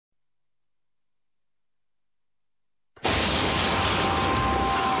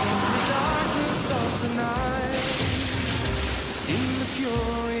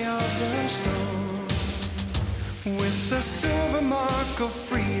of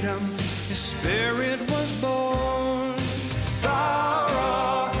freedom, his spirit was born.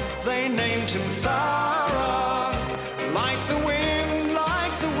 Thowra, they named him Thowra, like the wind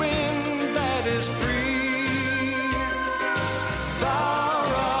that is free.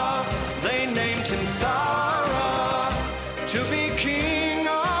 Thowra, they named him Thowra, to be king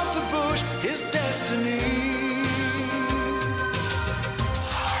of the bush, his destiny.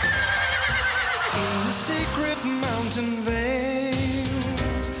 In the secret mountain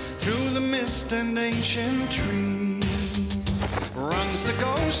vales, through the mist and ancient trees, runs the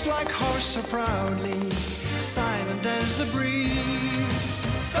ghost like horse so proudly, silent as the breeze.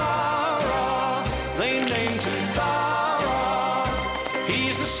 Thowra, they named him Thowra,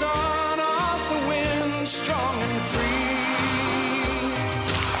 he's the son of the wind, strong and free.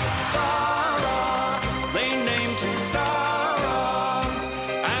 Thowra, they named him Thowra,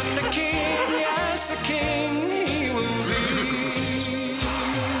 and a king, yes, a king he will be.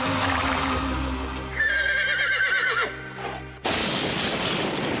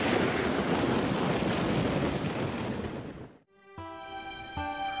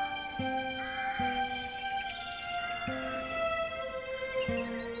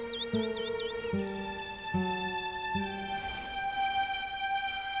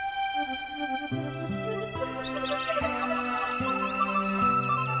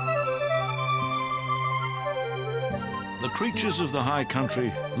 The creatures of the high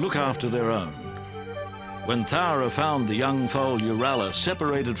country look after their own. When Thowra found the young foal Yooralla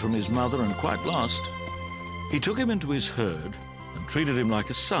separated from his mother and quite lost, he took him into his herd and treated him like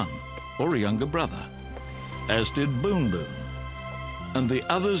a son or a younger brother, as did Boon Boon. And the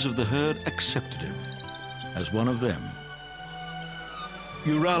others of the herd accepted him as one of them.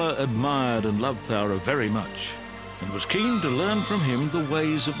 Yooralla admired and loved Thowra very much and was keen to learn from him the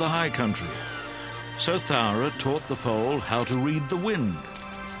ways of the high country. So Thowra taught the foal how to read the wind,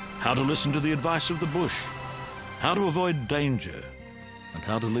 how to listen to the advice of the bush, how to avoid danger, and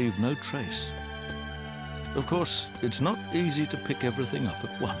how to leave no trace. Of course, it's not easy to pick everything up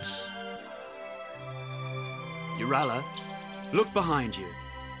at once. Yooralla, look behind you.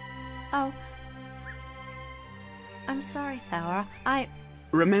 Oh. I'm sorry, Thowra.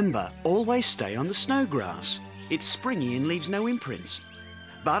 Remember, always stay on the snow grass. It's springy and leaves no imprints.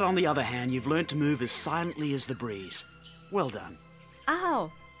 But on the other hand, you've learnt to move as silently as the breeze. Well done.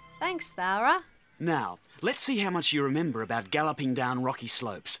 Oh, thanks, Thowra. Now, let's see how much you remember about galloping down rocky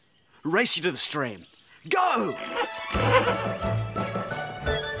slopes. Race you to the stream. Go!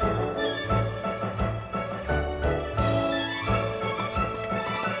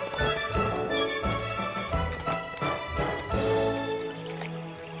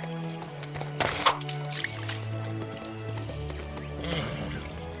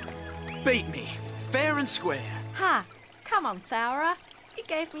 Beat me, fair and square. Ha! Come on, Thowra. You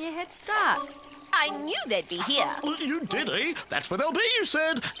gave me a head start. I knew they'd be here. You did, eh? That's where they'll be, you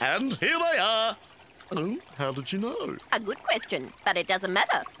said. And here they are. Oh, how did you know? A good question, but it doesn't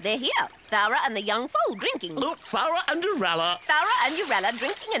matter. They're here. Thowra and the young foal drinking. Look, Thowra and Yooralla. Thowra and Yooralla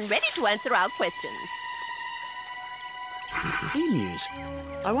drinking and ready to answer our questions. Emus.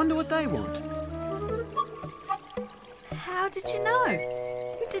 I wonder what they want. How did you know?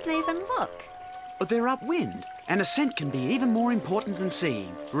 You didn't even look. But they're upwind, and a scent can be even more important than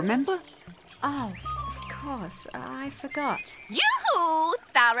seeing. Remember? Oh, of course. I forgot. Yoo-hoo!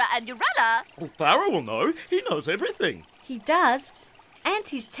 Thowra and Yooralla. Well, Thowra will know. He knows everything. He does. And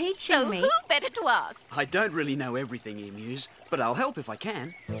he's teaching So me. who better to ask? I don't really know everything, Emus, but I'll help if I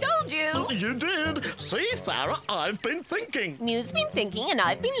can. Told you. You did. See, Thowra, I've been thinking. Mew's been thinking and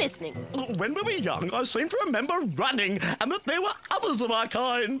I've been listening. When we were young, I seem to remember running, and that there were others of our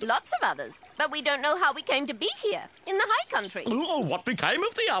kind. Lots of others. But we don't know how we came to be here, in the high country. Oh, what became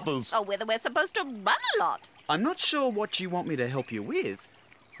of the others? Or whether we're supposed to run a lot. I'm not sure what you want me to help you with.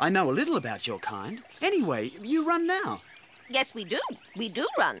 I know a little about your kind. Anyway, you run now. Yes, we do. We do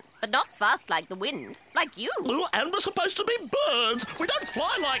run, but not fast like the wind, like you. Oh, and we're supposed to be birds. We don't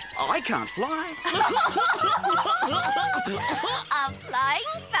fly like... I can't fly. A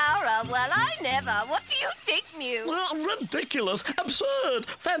flying Thowra? Well, I never. What do you think, Mew? Well, ridiculous, absurd,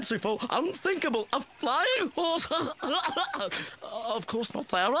 fanciful, unthinkable. A flying horse. Of course not,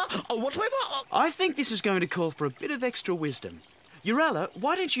 Thowra. What do we want? I think this is going to call for a bit of extra wisdom. Yooralla,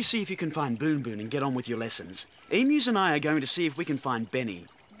 why don't you see if you can find Boon Boon and get on with your lessons? Emus and I are going to see if we can find Benny.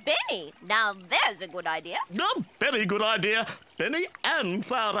 Benny? Now there's a good idea. A very good idea. Benny and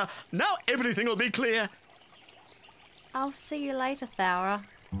Thowra. Now everything will be clear. I'll see you later, Thowra.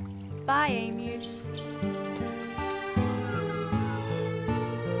 Bye, emus.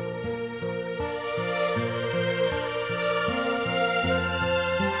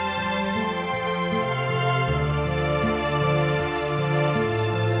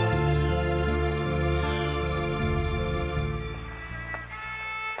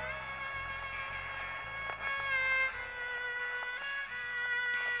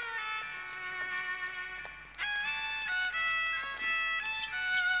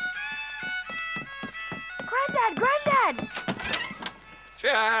 Grandad!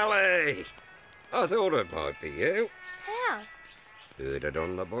 Charlie! I thought it might be you. How? Heard it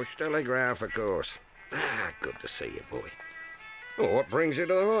on the bush telegraph, of course. Ah, good to see you, boy. Well, what brings you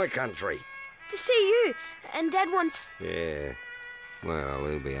to the high country? To see you. And Dad wants... Yeah. Well,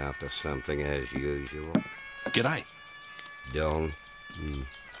 he'll be after something as usual. G'day. Don.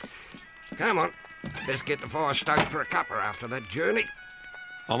 Come on. Let's get the fire stoked for a cuppa after that journey.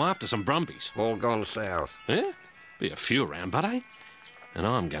 I'm after some Brumbies. All gone south. Yeah? Be a few around, buddy. And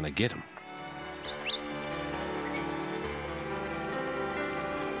I'm going to get 'em.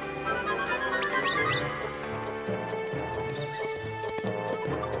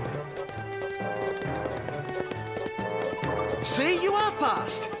 See, you are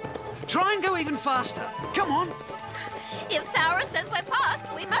fast. Try and go even faster. Come on. If Thowra says we're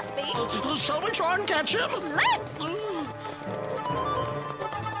fast, we must be. Shall we try and catch him? Let's!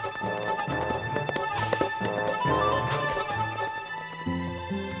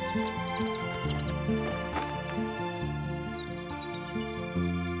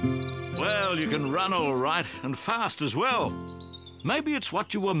 Well, you can run all right, and fast as well. Maybe it's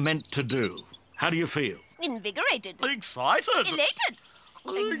what you were meant to do. How do you feel? Invigorated. Excited. Elated.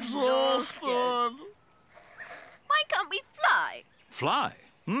 Exhausted. Why can't we fly? Fly?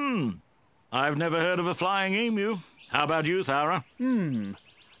 I've never heard of a flying emu. How about you, Thowra?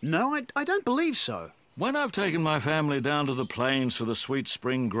 No, I don't believe so. When I've taken my family down to the plains for the sweet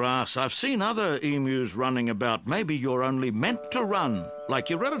spring grass, I've seen other emus running about. Maybe you're only meant to run,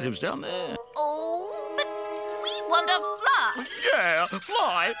 like your relatives down there. Oh, but we want to fly. Yeah,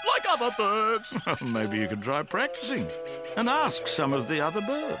 fly like other birds. Maybe you could try practicing and ask some of the other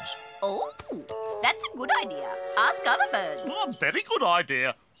birds. Oh, that's a good idea. Ask other birds. Oh, very good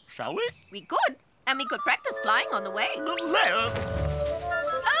idea. Shall we? We could. And we could practice flying on the way. Let's.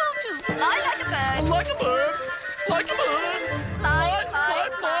 Oh, to fly like a bird. Like a bird. Like a bird. Fly, fly,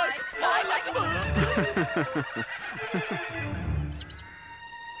 fly, fly like a bird.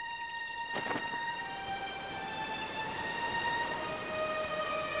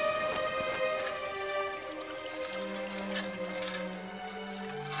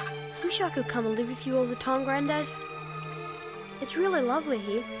 Wish I could come and live with you all the time, Grandad. It's really lovely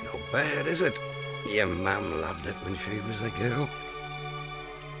here. Not bad, is it? Your mum loved it when she was a girl.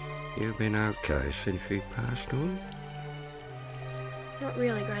 You've been okay since she passed on? Not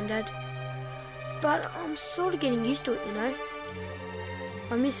really, Grandad. But I'm sort of getting used to it, you know.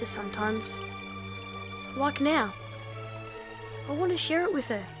 I miss her sometimes. Like now. I want to share it with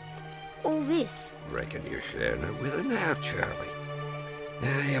her. All this. Reckon you're sharing it with her now, Charlie.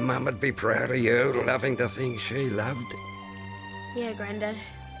 Now, your mum would be proud of you, loving the things she loved. Yeah, Grandad.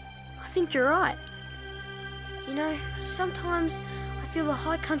 I think you're right. You know, sometimes I feel the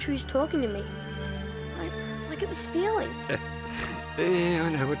high country is talking to me. I get this feeling. Yeah, I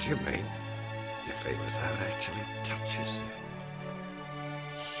know what you mean. You feel as though it actually touches you.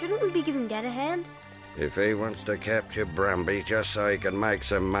 Shouldn't we be giving Dad a hand? If he wants to capture Brumby just so he can make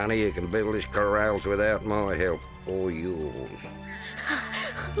some money, he can build his corrals without my help. Or yours.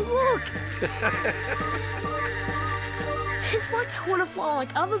 Look! It's like they want to fly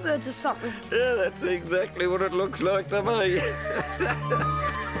like other birds or something. Yeah, that's exactly what it looks like to me.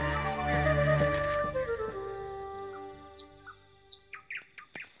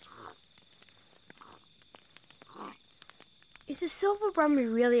 Is a silver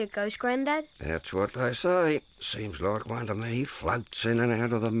Brumby really a ghost, Grandad? That's what they say. Seems like one to me. Floats in and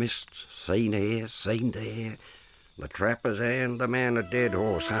out of the mists. Seen here, seen there. The trappers and the man at Dead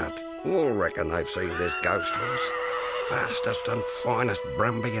Horse Hut all reckon they've seen this ghost horse. Fastest and finest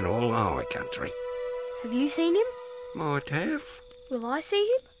Brumby in all the high country. Have you seen him? Might have. Will I see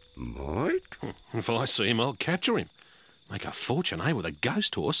him? Might. If I see him, I'll capture him. Make a fortune, eh, with a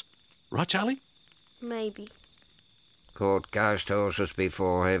ghost horse. Right, Charlie? Maybe. Caught ghost horses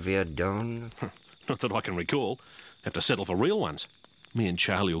before, have you, Don? Not that I can recall. Have to settle for real ones. Me and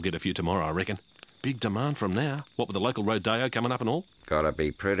Charlie will get a few tomorrow, I reckon. Big demand from now. What with the local rodeo coming up and all? Gotta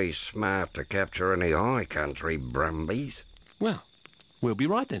be pretty smart to capture any high country Brumbies. Well, we'll be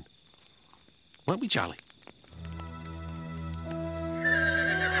right then. Won't we, Charlie?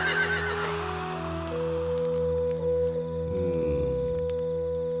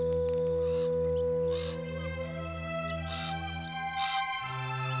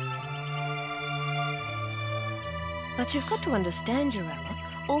 But you've got to understand, Yooralla,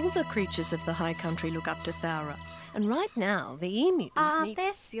 all the creatures of the high country look up to Thowra. And right now, the emus need...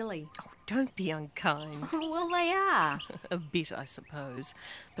 They're silly. Oh, don't be unkind. Well, they are. A bit, I suppose.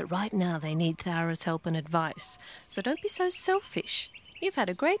 But right now, they need Thowra's help and advice. So don't be so selfish. You've had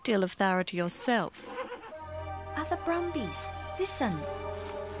a great deal of Thowra to yourself. are the Brumbies. Listen.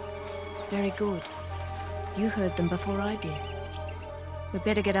 Very good. You heard them before I did. We'd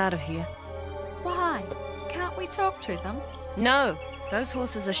better get out of here. Why? Can't we talk to them? No, those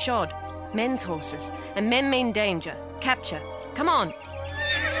horses are shod. Men's horses. And men mean danger. Capture. Come on.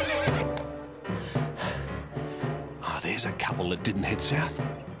 Oh, there's a couple that didn't head south.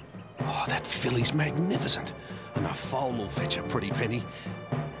 Oh, that filly's magnificent. And the foal will fetch a pretty penny.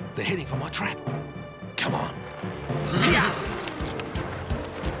 They're heading for my trap. Come on. Yeah!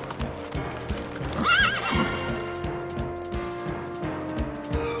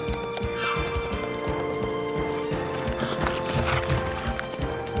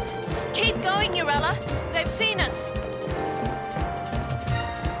 Keep going, Yooralla. They've seen us.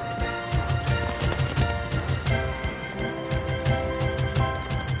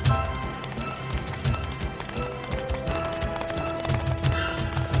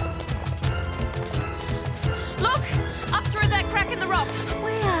 Look! Up through that crack in the rocks.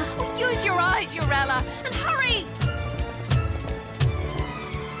 Where? Oh, use your eyes, Yooralla, and hurry!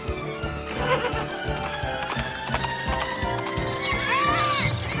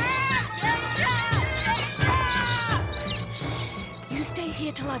 You stay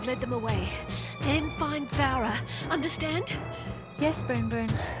here till I've led them away. Then find Thowra. Understand? Yes, Boon Boon.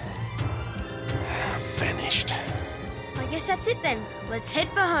 Vanished. I guess that's it then. Let's head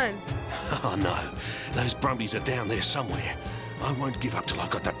for home. Oh no, those Brumbies are down there somewhere. I won't give up till I've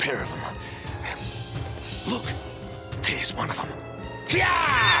got that pair of them. Look, there's one of them.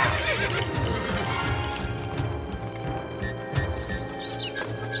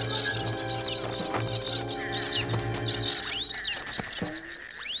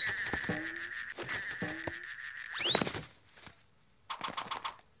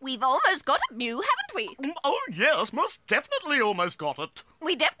 We've almost got a mew, haven't we? Oh, yes, most definitely almost got it.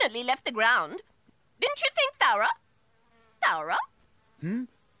 We definitely left the ground. Didn't you think, Thowra? Thowra?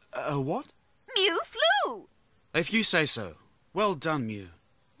 What? Mew flew. If you say so. Well done, Mew.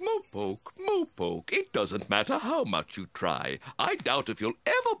 Mopoke, it doesn't matter how much you try. I doubt if you'll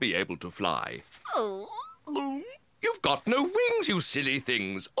ever be able to fly. Oh. You've got no wings, you silly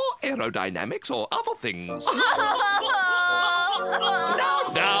things, or aerodynamics, or other things.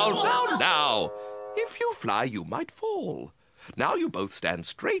 Now. If you fly, you might fall. Now you both stand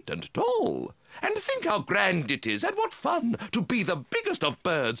straight and tall. And think how grand it is, and what fun to be the biggest of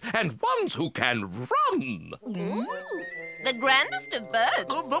birds, and ones who can run. Ooh, the grandest of birds.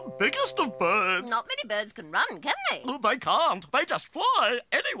 The biggest of birds. Not many birds can run, can they? They can't. They just fly.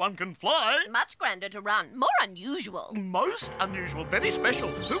 Anyone can fly. Much grander to run. More unusual. Most unusual. Very special.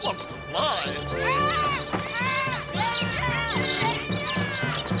 Who wants to fly?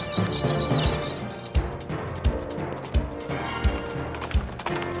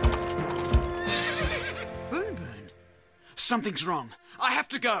 Boon Boon. Something's wrong. I have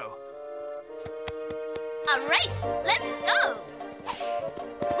to go. A race. Let's go.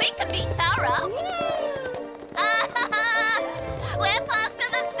 We can beat Thowra. We're faster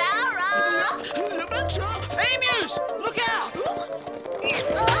than Thowra. Emus! Look out!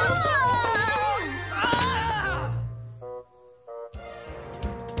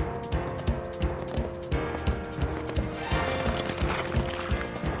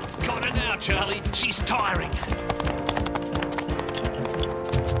 Got her now, Charlie. She's tiring.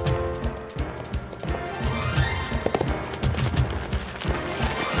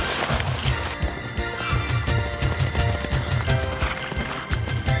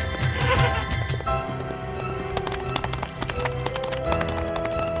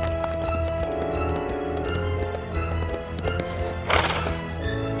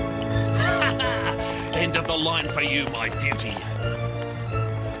 End of the line for you, my beauty.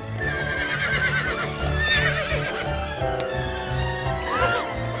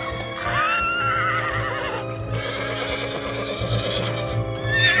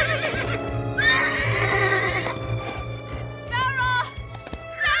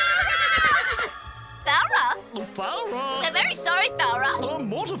 Thowra! We're very sorry, Thowra. I'm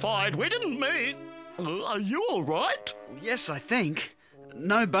mortified. We didn't mean. Are you all right? Yes, I think.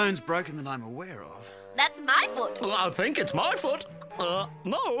 No bones broken that I'm aware of. That's my foot. I think it's my foot.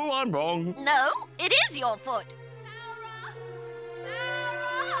 No, I'm wrong. No, it is your foot.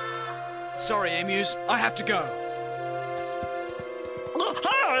 Sorry, Emus. I have to go.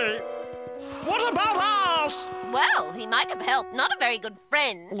 Hey! What about us? Well, he might have helped. Not a very good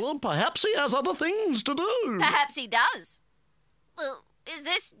friend. Well, perhaps he has other things to do. Perhaps he does. Well, is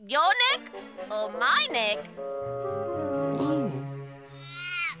this your neck or my neck?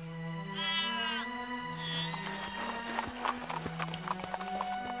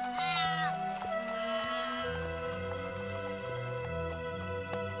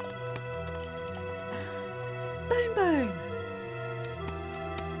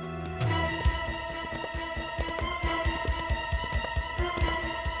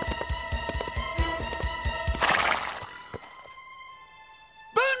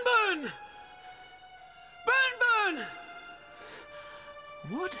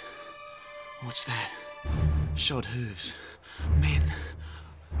 What's that? Shod hooves. Men.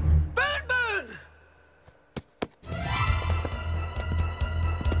 Boon Boon!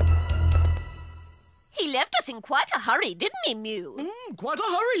 He left us in quite a hurry, didn't he, Mew? Quite a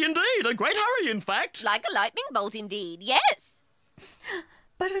hurry indeed. A great hurry, in fact. Like a lightning bolt indeed, yes.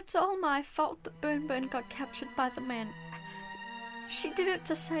 But it's all my fault that Boon Boon got captured by the men. She did it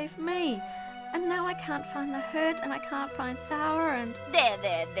to save me. And now I can't find the herd and I can't find Thowra and...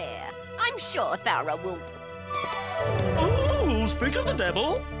 There. I'm sure Thowra will... Oh, speak of the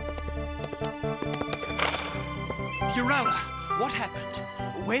devil. Yooralla, what happened?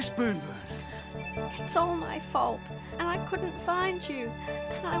 Where's Boon Boon? It's all my fault. And I couldn't find you.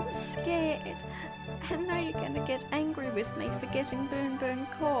 And I was scared. And now you're going to get angry with me for getting Boon Boon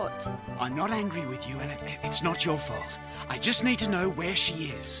caught. I'm not angry with you, and it's not your fault. I just need to know where she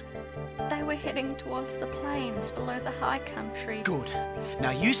is. They were heading towards the plains below the high country. Good.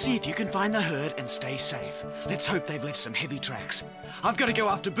 Now you see if you can find the herd and stay safe. Let's hope they've left some heavy tracks. I've got to go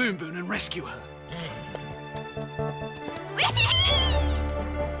after Boon Boon and rescue her.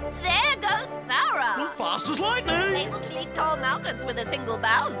 There goes Thowra! Fast as lightning! Able to leap tall mountains with a single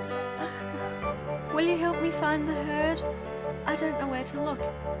bound. Will you help me find the herd? I don't know where to look,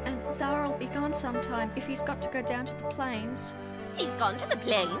 and Thowra will be gone sometime if he's got to go down to the plains. He's gone to the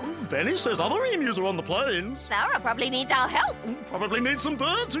plains? Benny says other emus are on the plains. Thowra probably needs our help. Probably needs some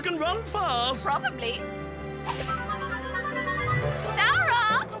birds who can run fast. Probably.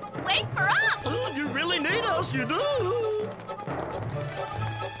 Thowra! Wait for us! Oh, you really need us, you do.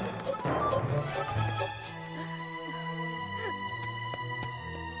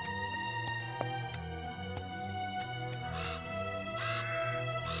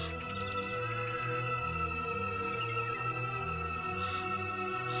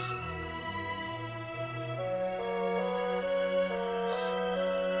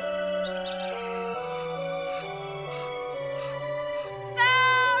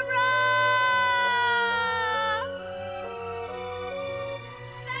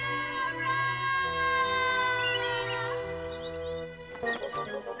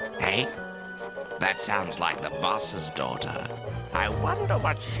 Hey, that sounds like the boss's daughter. I wonder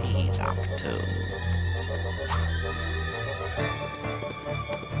what she's up to.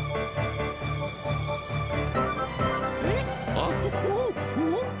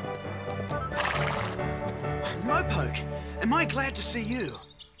 Mopoke, am I glad to see you?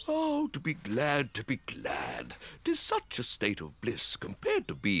 Oh, to be glad, to be glad. 'Tis such a state of bliss compared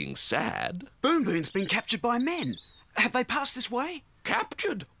to being sad. Boon Boon's been captured by men. Have they passed this way?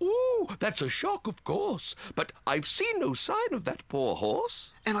 Captured? Ooh, that's a shock, of course. But I've seen no sign of that poor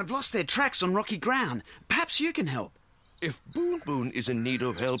horse. And I've lost their tracks on rocky ground. Perhaps you can help. If Boon Boon is in need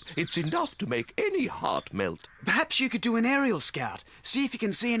of help, it's enough to make any heart melt. Perhaps you could do an aerial scout. See if you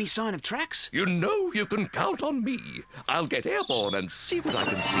can see any sign of tracks. You know you can count on me. I'll get airborne and see what I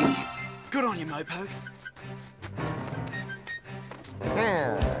can see. Good on you, Mopoke.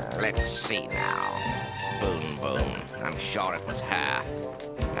 Let's see now. Boon Boon. I'm sure it was her.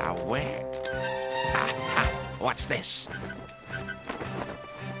 Now where? Aha! What's this?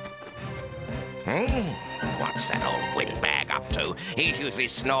 What's that old windbag up to? He's usually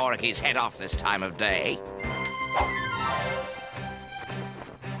snoring his head off this time of day.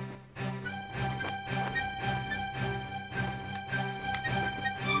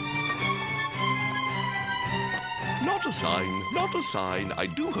 Not a sign, not a sign. I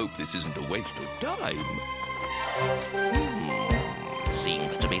do hope this isn't a waste of time.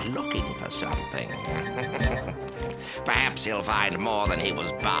 Seems to be looking for something. Perhaps he'll find more than he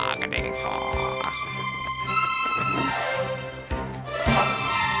was bargaining for.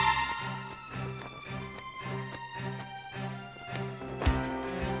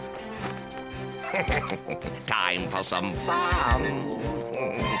 Time for some fun.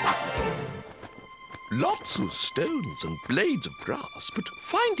 Lots of stones and blades of grass, but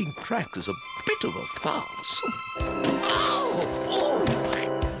finding tracks is a bit of a farce. Oh! Oh!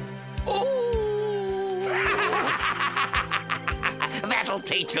 Oh! That'll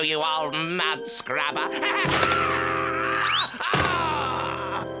teach you, you old mud scrubber.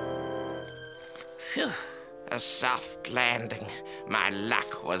 Phew. A soft landing. My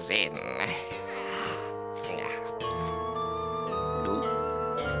luck was in.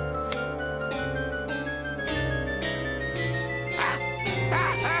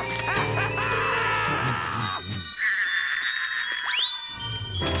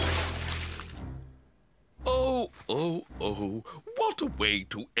 Oh, what a way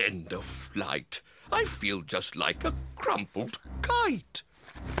to end a flight. I feel just like a crumpled kite.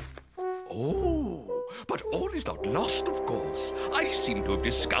 Oh, But all is not lost, of course. I seem to have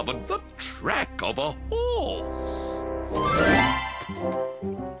discovered the track of a horse.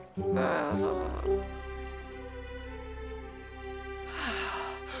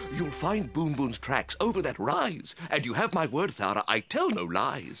 You'll find Boon Boon's tracks over that rise, and you have my word, Thowra, I tell no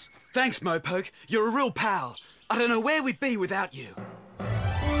lies. Thanks, Mopoke. You're a real pal. I don't know where we'd be without you.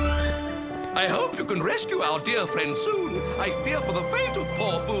 I hope you can rescue our dear friend soon. I fear for the fate of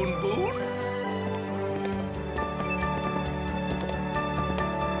poor Boon Boon.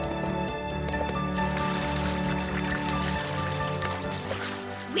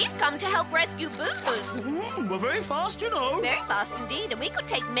 We've come to help rescue Boon Boon. We're very fast, you know. Very fast indeed, and we could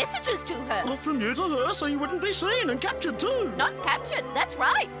take messages to her. Well, from you to her, so you wouldn't be seen and captured too. Not captured, that's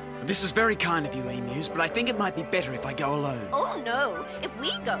right. This is very kind of you, Emus, but I think it might be better if I go alone. Oh no, if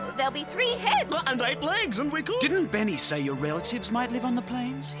we go, there'll be 3 heads. And 8 legs, and we could... Didn't Benny say your relatives might live on the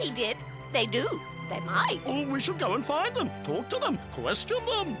plains? He did. They do. They might. Oh, we should go and find them, talk to them, question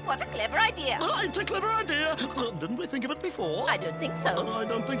them. What a clever idea. It's a clever idea. Didn't we think of it before? I don't think so. I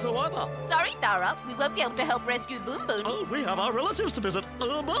don't think so either. Sorry, Thowra. We won't be able to help rescue Boon Boon. Oh, we have our relatives to visit.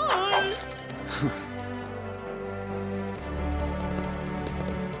 Bye.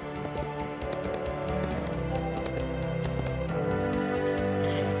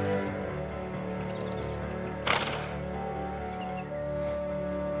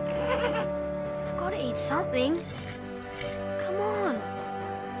 Eat something. Come on.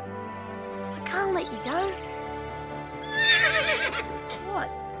 I can't let you go. What?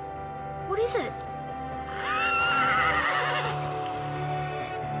 What is it?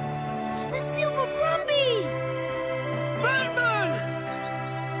 The silver Brumby! Boon Boon!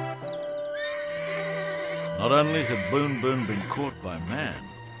 Not only had Boon Boon been caught by man,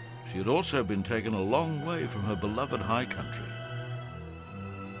 she had also been taken a long way from her beloved high country.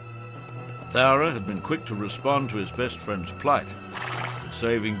 Thowra had been quick to respond to his best friend's plight, but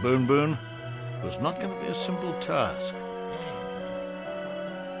saving Boon Boon was not going to be a simple task.